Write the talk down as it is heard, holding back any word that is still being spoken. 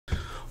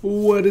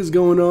What is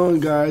going on,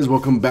 guys?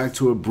 Welcome back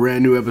to a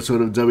brand new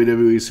episode of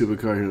Wwe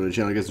Supercard here on the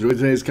channel. Guys, enjoy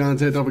today's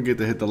content. Don't forget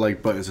to hit the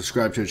like button,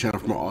 subscribe to the channel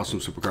for more awesome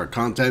Supercard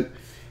content.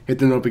 Hit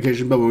the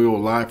notification bell when we go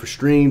live for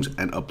streams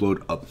and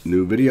upload up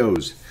new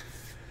videos.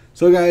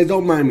 So, guys,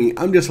 don't mind me.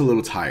 I'm just a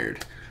little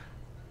tired.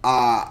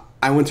 I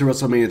went to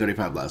Wrestlemania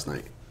 35 last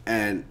night,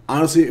 and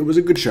honestly, it was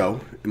a good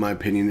show in my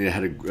opinion.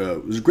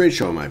 It was a great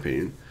show in my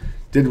opinion.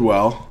 Did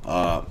well.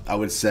 I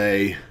would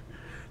say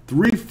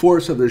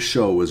 3/4 of the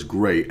show was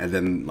great, and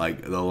then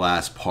like the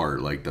last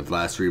part, like the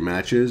last three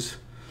matches,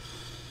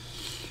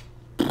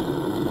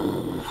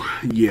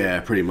 yeah,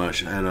 pretty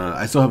much. And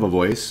I still have a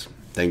voice,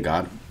 thank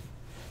God.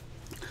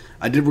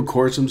 I did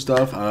record some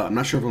stuff. I'm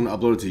not sure if I'm gonna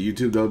upload it to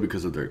YouTube though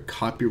because of their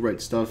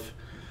copyright stuff.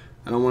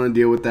 I don't want to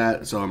deal with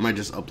that, so I might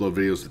just upload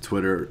videos to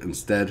Twitter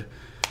instead.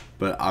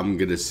 But I'm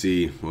gonna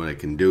see what I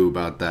can do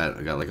about that.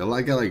 I got like a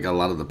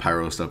lot of the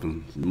pyro stuff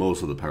and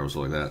most of the pyro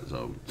stuff like that.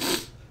 So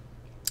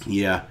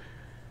yeah.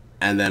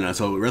 And then,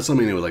 so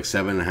WrestleMania was like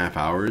 7.5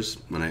 hours,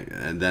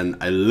 and then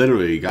I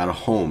literally got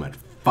home at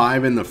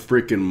 5 in the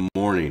freaking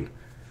morning.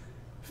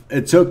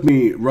 It took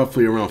me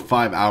roughly around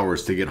 5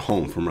 hours to get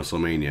home from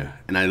WrestleMania,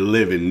 and I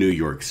live in New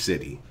York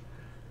City.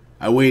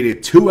 I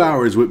waited 2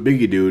 hours with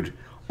Biggie Dude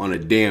on a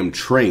damn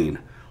train,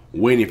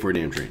 waiting for a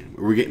damn train.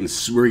 We were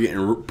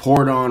getting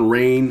poured on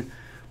rain.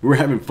 We were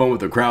having fun with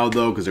the crowd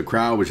though, because the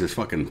crowd was just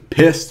fucking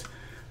pissed.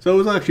 So it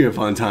was actually a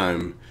fun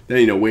time. Then,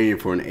 you know, waiting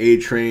for an A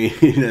train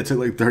that took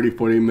like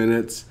 30-40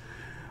 minutes.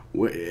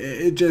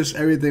 It just,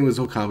 everything was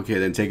so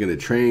complicated. And taking the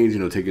trains, you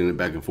know, taking it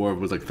back and forth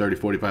was like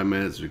 30-45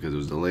 minutes because it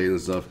was delayed and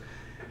stuff.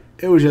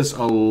 It was just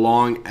a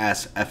long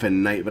ass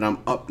effing night. But I'm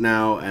up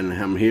now and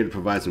I'm here to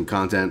provide some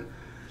content.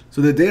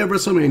 So the day of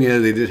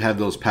WrestleMania, they did have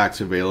those packs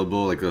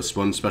available, like those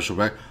one special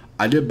pack.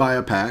 I did buy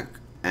a pack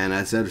and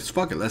I said,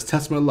 fuck it, let's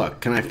test my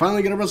luck. Can I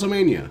finally get a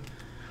WrestleMania?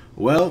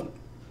 Well,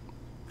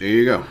 there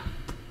you go.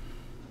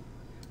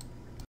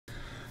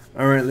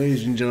 Alright,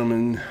 ladies and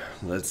gentlemen,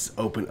 let's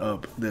open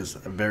up this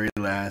very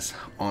last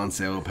on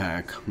sale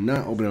pack. I'm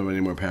not opening up any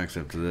more packs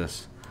after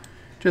this.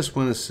 Just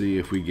want to see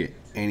if we get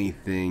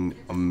anything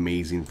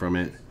amazing from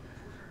it.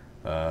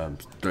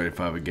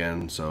 35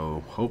 again,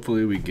 so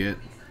hopefully we get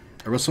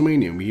a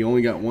WrestleMania. We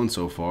only got one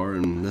so far,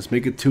 and let's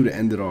make it 2 to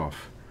end it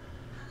off.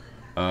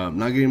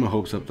 Not getting my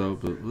hopes up though,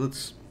 but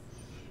let's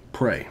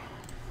pray.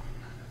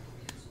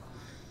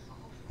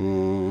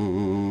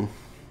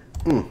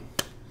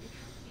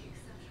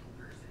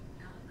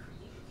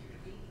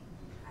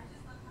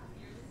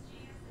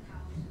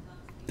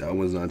 That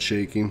one's not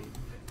shaking.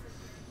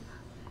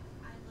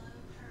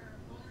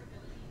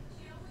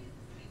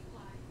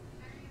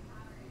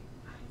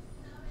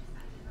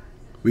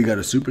 We got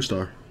a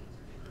superstar.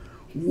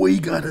 We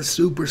got a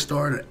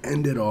superstar to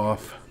end it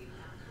off.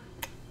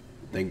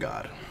 Thank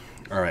God.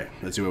 Alright,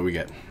 let's see what we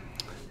get.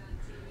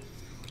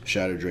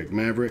 Shadow Drake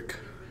Maverick.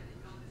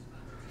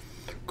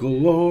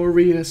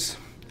 Glorious.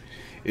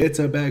 It's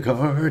a bad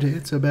card,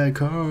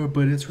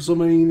 but it's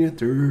WrestleMania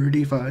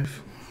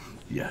 35.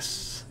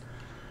 Yes.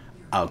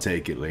 I'll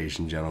take it, ladies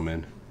and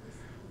gentlemen.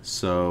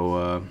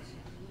 So,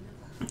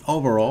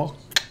 overall,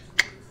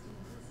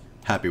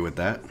 happy with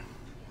that.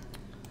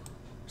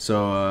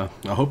 So,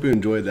 I hope you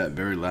enjoyed that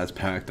very last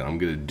pack that I'm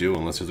going to do,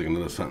 unless there's like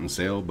another something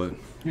sale, but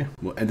yeah,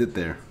 we'll end it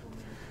there.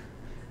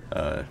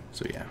 So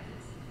yeah.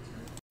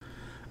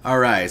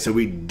 Alright, so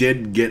we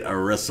did get a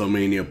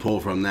WrestleMania pull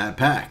from that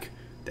pack.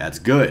 That's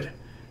good.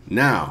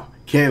 Now,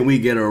 can we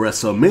get a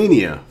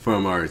WrestleMania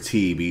from our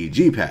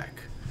TBG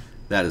pack?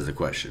 That is the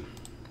question.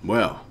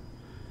 Well,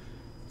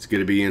 it's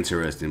going to be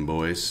interesting,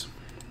 boys.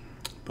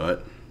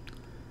 But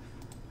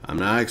I'm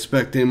not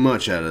expecting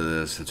much out of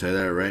this. I'll tell you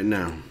that right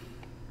now.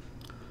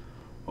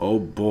 Oh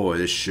boy,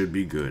 this should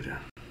be good.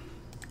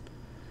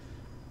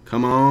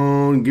 Come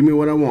on, give me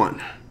what I want.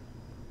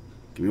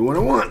 Give me what I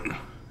want.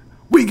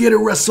 We get a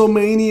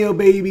WrestleMania,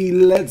 baby.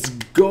 Let's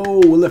go.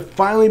 Will it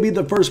finally be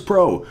the first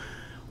pro?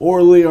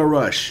 Or Leo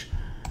Rush?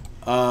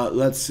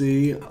 Let's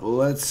see.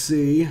 Let's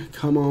see.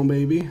 Come on,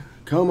 baby.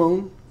 Come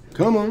on.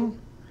 Come on.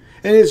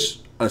 And it's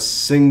a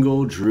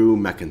single Drew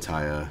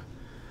McIntyre.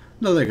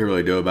 Nothing I can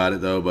really do about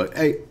it, though. But,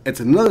 hey, it's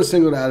another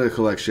single out of the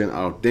collection.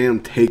 I'll damn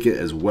take it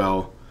as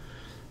well.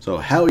 So,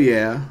 hell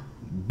yeah.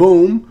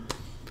 Boom.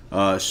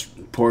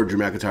 Poor Drew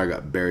McIntyre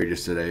got buried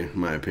just today, in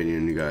my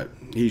opinion.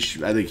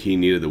 I think he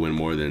needed the win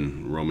more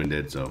than Roman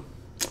did, so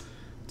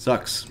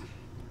sucks.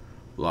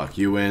 Lock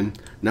you in.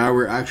 Now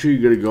we're actually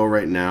going to go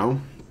right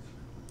now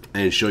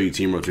and show you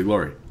Team Road to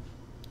Glory.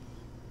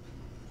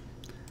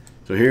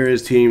 So here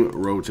is Team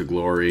Road to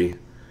Glory.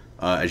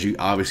 As you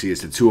obviously,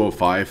 it's the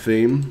 205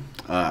 theme.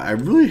 I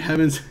really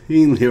haven't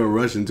seen Leo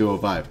Rush in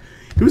 205.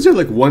 He was there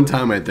like one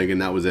time, I think,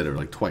 and that was it, or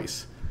like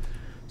twice.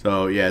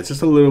 So yeah, it's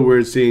just a little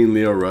weird seeing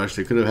Leo Rush.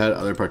 They could have had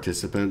other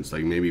participants,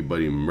 like maybe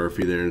Buddy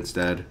Murphy there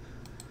instead.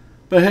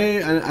 But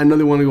hey, I know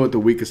they want to go with the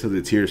weakest of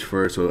the tiers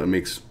first, so it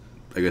makes,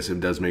 I guess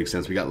it does make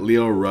sense. We got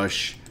Leo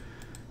Rush.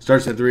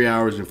 Starts at 3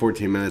 hours and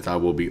 14 minutes. I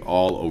will be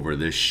all over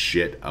this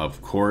shit,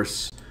 of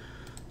course.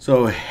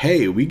 So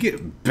hey, we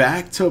get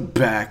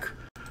back-to-back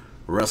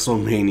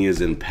WrestleManias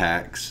in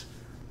packs.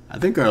 I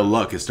think our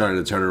luck is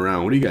starting to turn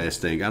around. What do you guys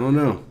think? I don't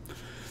know.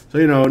 So,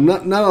 you know,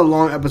 not a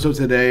long episode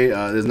today.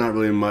 There's not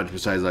really much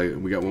besides, like,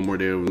 we got one more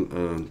day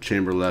of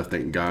Chamber left,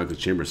 thank God,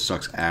 because Chamber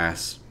sucks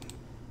ass.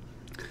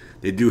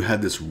 They do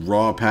have this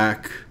Raw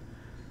pack.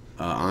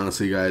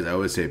 Honestly, guys, I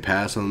would say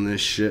pass on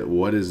this shit.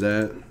 What is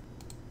that?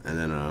 And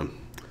then,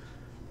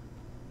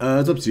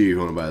 it's up to you if you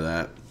want to buy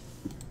that.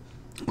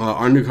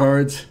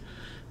 Undercards.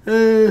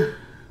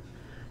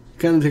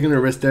 Kind of taking a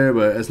risk there,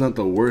 but it's not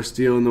the worst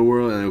deal in the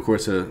world. And, of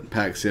course, the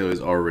pack sale is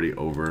already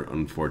over,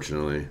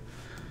 unfortunately.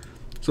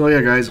 So,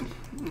 yeah, guys,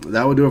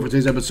 that will do it for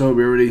today's episode.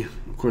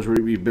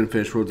 We've been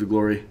finished Road to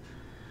Glory.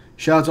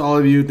 Shout out to all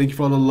of you. Thank you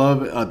for all the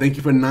love. Thank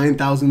you for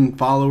 9,000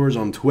 followers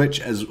on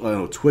Twitter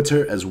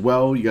as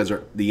well. You guys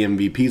are the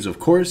MVPs, of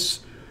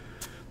course.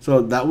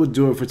 So that would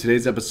do it for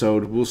today's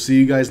episode. We'll see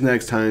you guys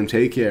next time.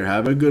 Take care.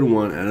 Have a good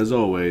one. And as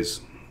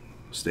always,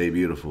 stay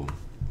beautiful.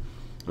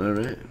 All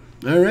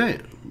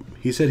right.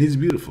 He said he's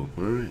beautiful.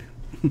 All right.